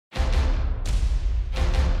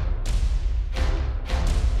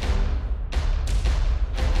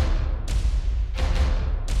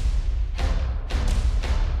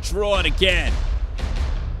Draw it again.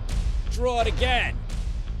 Draw it again.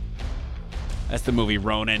 That's the movie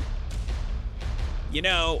Ronin. You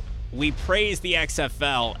know, we praise the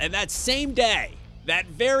XFL, and that same day, that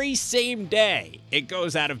very same day, it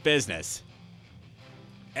goes out of business.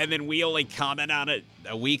 And then we only comment on it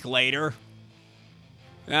a week later.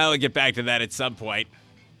 We'll get back to that at some point.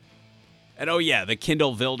 And oh yeah, the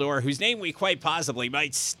Kindle Vildor, whose name we quite possibly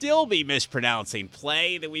might still be mispronouncing,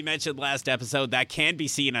 play that we mentioned last episode, that can be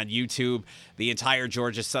seen on YouTube. The entire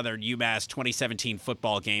Georgia Southern UMass 2017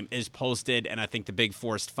 football game is posted, and I think the big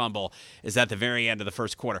forced fumble is at the very end of the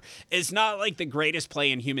first quarter. It's not like the greatest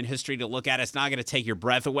play in human history to look at. It's not going to take your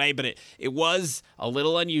breath away, but it was a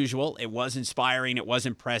little unusual. It was inspiring. It was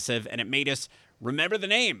impressive, and it made us remember the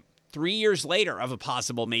name 3 years later of a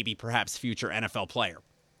possible, maybe perhaps future NFL player.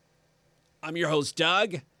 I'm your host,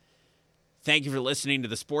 Doug. Thank you for listening to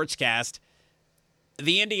the Sportscast.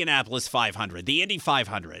 The Indianapolis 500, the Indy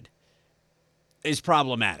 500, is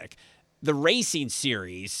problematic. The racing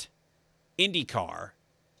series, IndyCar,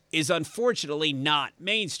 is unfortunately not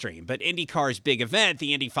mainstream, but IndyCar's big event,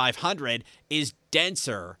 the Indy 500, is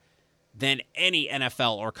denser than any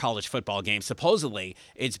NFL or college football game. Supposedly,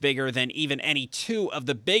 it's bigger than even any two of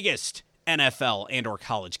the biggest NFL and or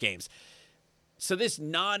college games. So this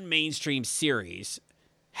non-mainstream series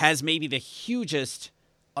has maybe the hugest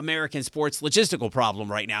American sports logistical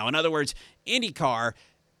problem right now. In other words, IndyCar,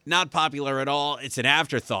 not popular at all. It's an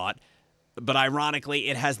afterthought. But ironically,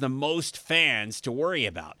 it has the most fans to worry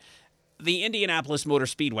about. The Indianapolis Motor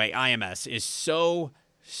Speedway, IMS, is so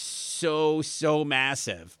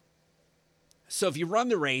massive. So if you run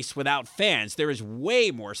the race without fans, there is way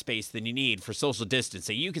more space than you need for social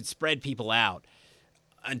distancing. You could spread people out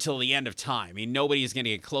until the end of time. I mean, nobody is going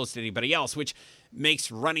to get close to anybody else, which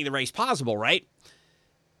makes running the race possible, right?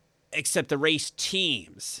 Except the race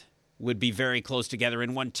teams would be very close together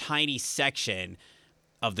in one tiny section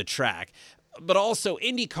of the track. But also,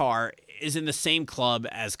 IndyCar is in the same club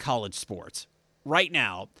as college sports. Right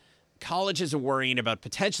now, colleges are worrying about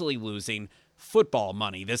potentially losing football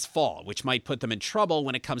money this fall, which might put them in trouble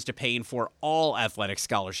when it comes to paying for all athletic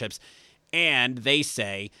scholarships. And they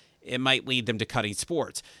say it might lead them to cutting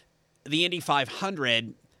sports. The Indy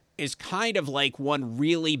 500 is kind of like one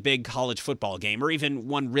really big college football game, or even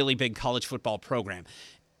one really big college football program.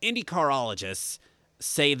 IndyCarologists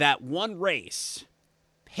say that one race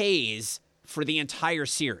pays for the entire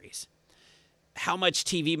series. How much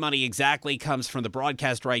TV money exactly comes from the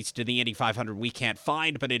broadcast rights to the Indy 500 we can't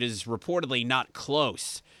find, but it is reportedly not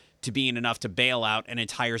close to being enough to bail out an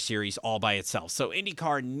entire series all by itself. So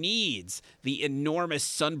IndyCar needs the enormous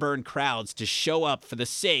sunburned crowds to show up for the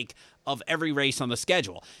sake of every race on the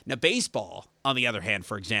schedule. Now, baseball, on the other hand,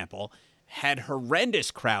 for example, had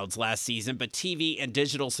horrendous crowds last season, but TV and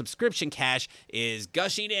digital subscription cash is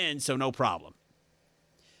gushing in, so no problem.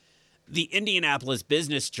 The Indianapolis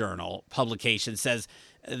Business Journal publication says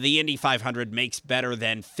the Indy 500 makes better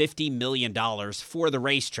than $50 million for the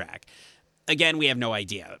racetrack. Again, we have no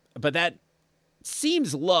idea, but that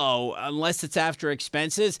seems low unless it's after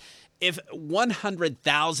expenses. If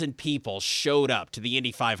 100,000 people showed up to the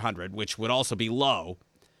Indy 500, which would also be low,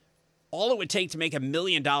 all it would take to make $1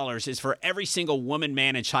 million is for every single woman,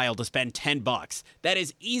 man, and child to spend $10. That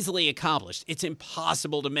is easily accomplished. It's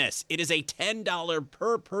impossible to miss. It is a $10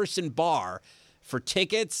 per person bar for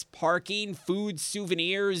tickets, parking, food,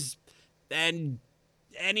 souvenirs, and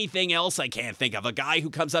anything else I can't think of. A guy who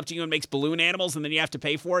comes up to you and makes balloon animals and then you have to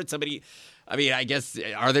pay for it. Somebody, I mean, I guess,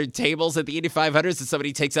 are there tables at the Indy 500s that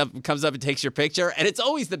somebody comes up and takes your picture? And it's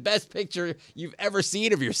always the best picture you've ever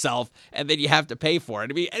seen of yourself, and then you have to pay for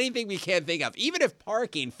it. I mean, anything we can't think of. Even if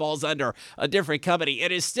parking falls under a different company,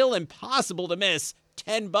 it is still impossible to miss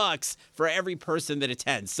 $10 for every person that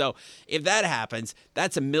attends. So if that happens,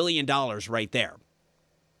 that's $1 million right there.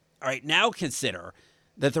 All right, now consider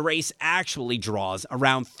that the race actually draws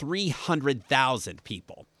around 300,000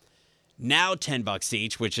 people. Now $10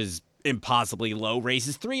 each, which is impossibly low,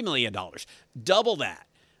 raises $3 million. Double that,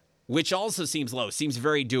 which also seems low, seems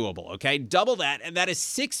very doable, okay? Double that, and that is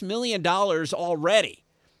 $6 million already.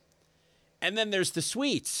 And then there's the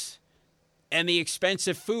suites and the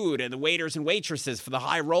expensive food and the waiters and waitresses for the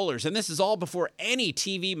high rollers. And this is all before any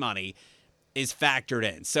TV money is factored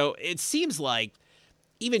in. So it seems like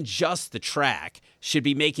even just the track should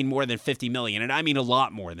be making more than $50 million, and I mean a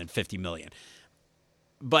lot more than $50 million.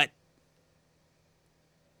 But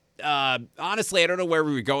honestly, I don't know where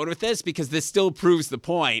we were going with this, because this still proves the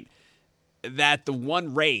point that the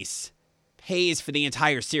one race pays for the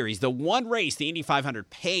entire series. The one race, the Indy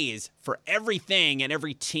 500, pays for everything and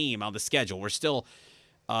every team on the schedule. We're still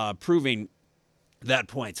proving that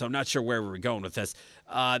point, so I'm not sure where we were going with this.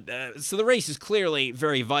 So the race is clearly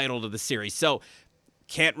very vital to the series. So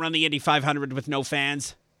can't run the Indy 500 with no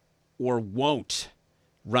fans, or won't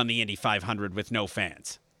run the Indy 500 with no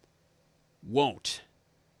fans. Won't.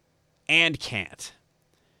 And can't.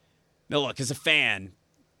 Now look, as a fan,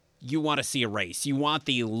 you want to see a race. You want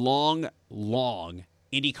the long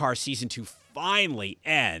IndyCar season to finally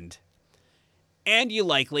end. And you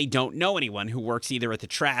likely don't know anyone who works either at the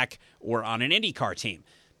track or on an IndyCar team.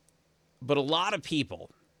 But a lot of people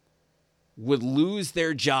would lose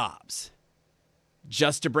their jobs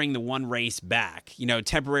just to bring the one race back.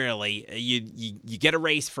 Temporarily, you get a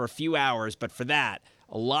race for a few hours, but for that,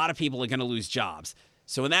 a lot of people are going to lose jobs.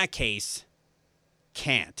 So in that case,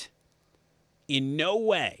 can't. In no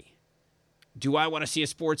way do I want to see a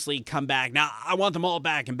sports league come back. Now, I want them all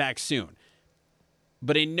back and back soon.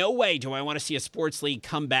 But in no way do I want to see a sports league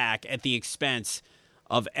come back at the expense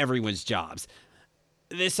of everyone's jobs.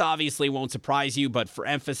 This obviously won't surprise you, but for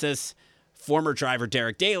emphasis, former driver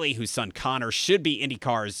Derek Daly, whose son Connor should be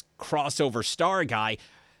IndyCar's crossover star guy.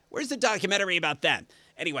 Where's the documentary about that?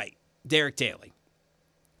 Anyway, Derek Daly.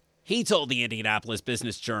 He told the Indianapolis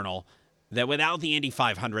Business Journal that without the Indy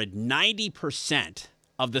 500, 90%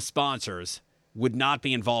 of the sponsors would not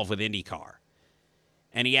be involved with IndyCar.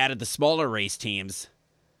 And he added the smaller race teams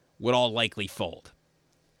would all likely fold.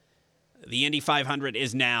 The Indy 500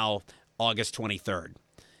 is now August 23rd.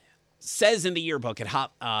 Says in the yearbook at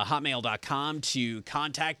hotmail.com to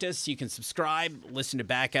contact us. You can subscribe, listen to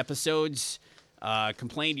back episodes,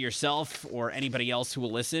 complain to yourself or anybody else who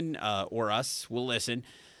will listen, or us will listen.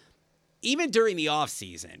 Even during the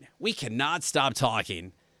offseason, we cannot stop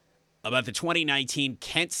talking about the 2019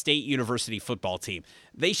 Kent State University football team.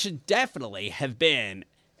 They should definitely have been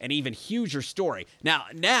an even huger story.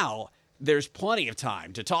 Now there's plenty of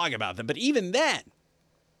time to talk about them, but even then,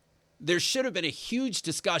 there should have been a huge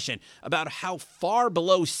discussion about how far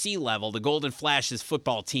below sea level the Golden Flash's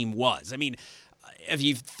football team was. I mean, if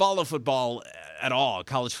you follow football at all,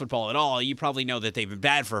 college football at all, you probably know that they've been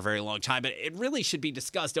bad for a very long time, but it really should be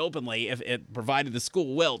discussed openly, if it provided the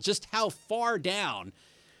school will, just how far down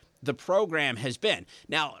the program has been.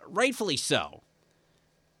 Now, rightfully so,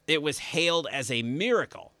 it was hailed as a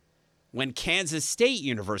miracle when Kansas State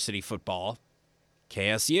University football,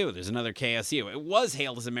 KSU, there's another KSU, it was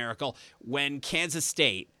hailed as a miracle when Kansas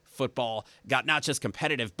State football got not just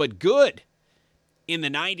competitive, but good in the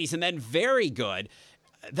 90s, and then very good.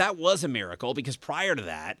 That was a miracle because prior to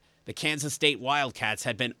that, the Kansas State Wildcats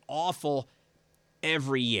had been awful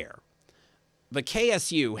every year. But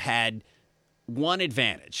KSU had one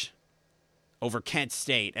advantage over Kent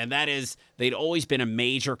State, and that is they'd always been a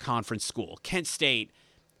major conference school. Kent State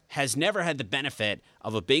has never had the benefit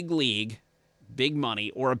of a big league, big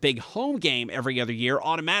money, or a big home game every other year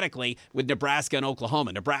automatically with Nebraska and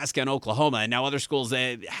Oklahoma. And now other schools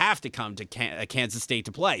have to come to Kansas State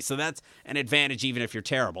to play. So that's an advantage even if you're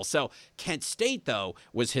terrible. So Kent State, though,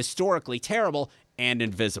 was historically terrible and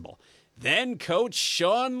invisible. Then Coach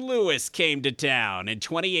Sean Lewis came to town in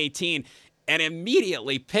 2018 and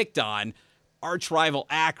immediately picked on arch-rival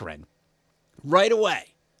Akron right away.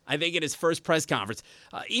 I think in his first press conference,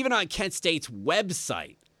 even on Kent State's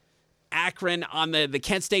website, Akron on the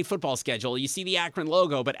Kent State football schedule, you see the Akron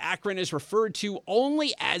logo, but Akron is referred to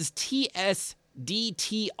only as TSDTR.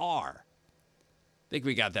 I think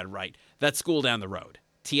we got that right. That school down the road.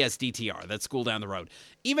 TSDTR, that school down the road.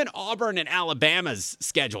 Even Auburn and Alabama's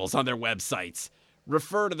schedules on their websites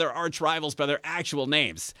refer to their arch rivals by their actual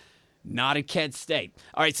names. Not at Kent State.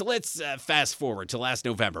 All right, so let's fast forward to last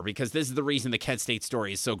November because this is the reason the Kent State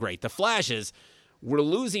story is so great. The Flashes were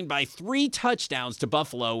losing by 3 touchdowns to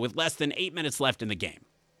Buffalo with less than 8 minutes left in the game.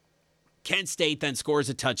 Kent State then scores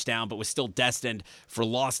a touchdown but was still destined for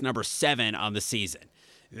loss number 7 on the season.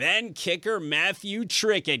 Then kicker Matthew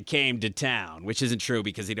Trickett came to town, which isn't true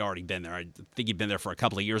because he'd already been there. I think he'd been there for a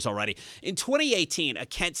couple of years already. In 2018, a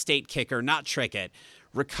Kent State kicker, not Trickett,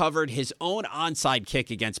 recovered his own onside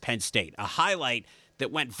kick against Penn State, a highlight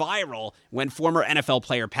that went viral when former NFL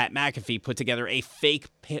player Pat McAfee put together a fake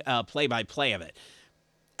play-by-play of it.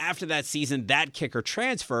 After that season, that kicker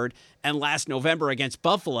transferred, and last November against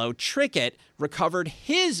Buffalo, Trickett recovered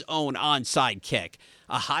his own onside kick,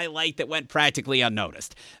 a highlight that went practically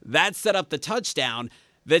unnoticed. That set up the touchdown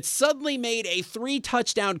that suddenly made a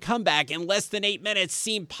 3-touchdown comeback in less than 8 minutes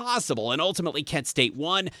seem possible, and ultimately Kent State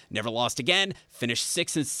won, never lost again, finished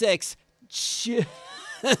 6-6, just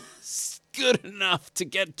good enough to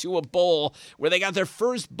get to a bowl where they got their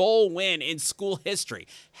first bowl win in school history.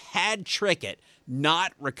 Had Trickett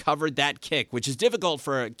not recovered that kick, which is difficult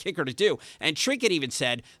for a kicker to do. And Trickett even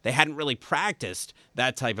said they hadn't really practiced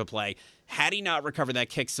that type of play. Had he not recovered that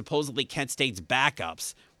kick, supposedly Kent State's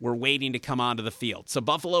backups were waiting to come onto the field. So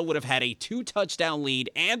Buffalo would have had a 2-touchdown lead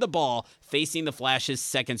and the ball facing the Flash's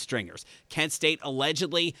second stringers. Kent State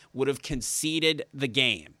allegedly would have conceded the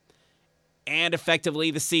game and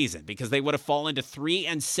effectively the season, because they would have fallen to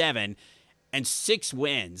 3-7, and 6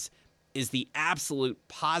 wins is the absolute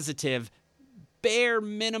positive bare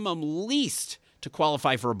minimum least to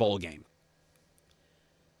qualify for a bowl game.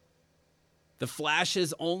 The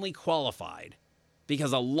Flashes only qualified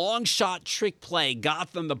because a long shot trick play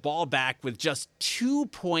got them the ball back with just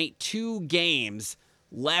 2.2 games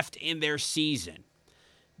left in their season.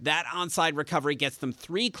 That onside recovery gets them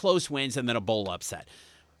 3 close wins and then a bowl upset.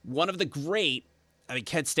 One of the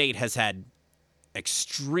Kent State has had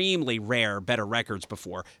extremely rare better records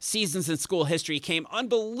before. Seasons in school history came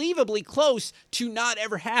unbelievably close to not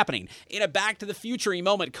ever happening. In a Back to the Future-y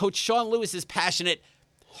moment, Coach Sean Lewis's passionate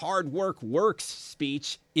hard work works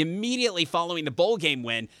speech immediately following the bowl game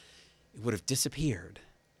win, it would have disappeared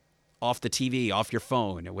off the TV, off your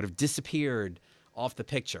phone. It would have disappeared off the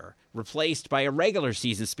picture, replaced by a regular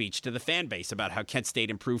season speech to the fan base about how Kent State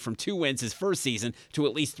improved from 2 wins his first season to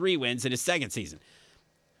at least 3 wins in his second season.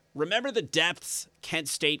 Remember the depths Kent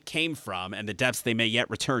State came from and the depths they may yet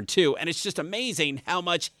return to, and it's just amazing how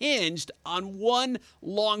much hinged on one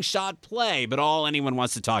long shot play, but all anyone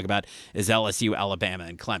wants to talk about is LSU, Alabama,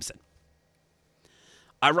 and Clemson.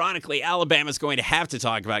 Ironically, Alabama's going to have to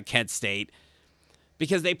talk about Kent State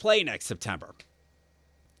because they play next September.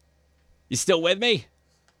 You still with me?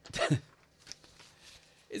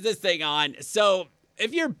 Is this thing on? So,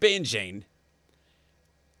 if you're binging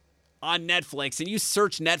on Netflix and you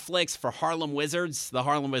search Netflix for Harlem Wizards, the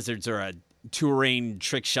Harlem Wizards are a touring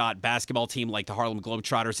trick shot basketball team like the Harlem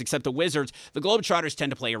Globetrotters, except the Globetrotters tend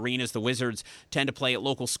to play arenas. The Wizards tend to play at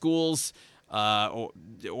local schools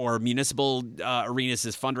or municipal arenas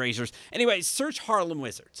as fundraisers. Anyway, search Harlem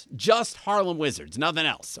Wizards. Just Harlem Wizards, nothing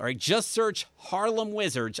else. All right, just search Harlem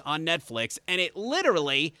Wizards on Netflix, and it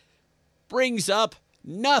literally brings up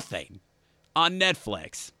nothing on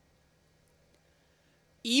Netflix.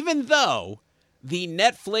 Even though the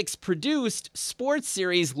Netflix-produced sports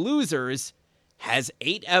series Losers has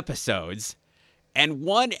 8 episodes, and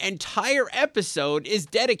one entire episode is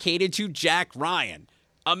dedicated to Jack Ryan,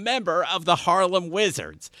 a member of the Harlem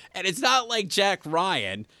Wizards. And it's not like Jack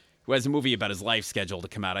Ryan, who has a movie about his life scheduled to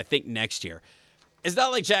come out, I think, next year. It's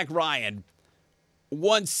not like Jack Ryan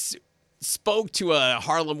once spoke to a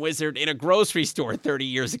Harlem Wizard in a grocery store 30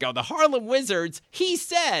 years ago. The Harlem Wizards, he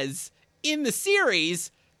says, in the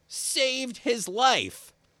series, saved his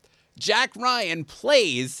life. Jack Ryan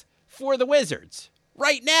plays for the Wizards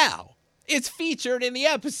right now. It's featured in the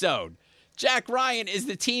episode. Jack Ryan is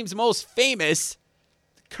the team's most famous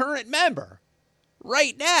current member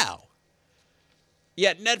right now.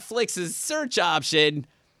 Yet Netflix's search option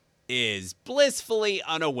is blissfully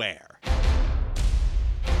unaware.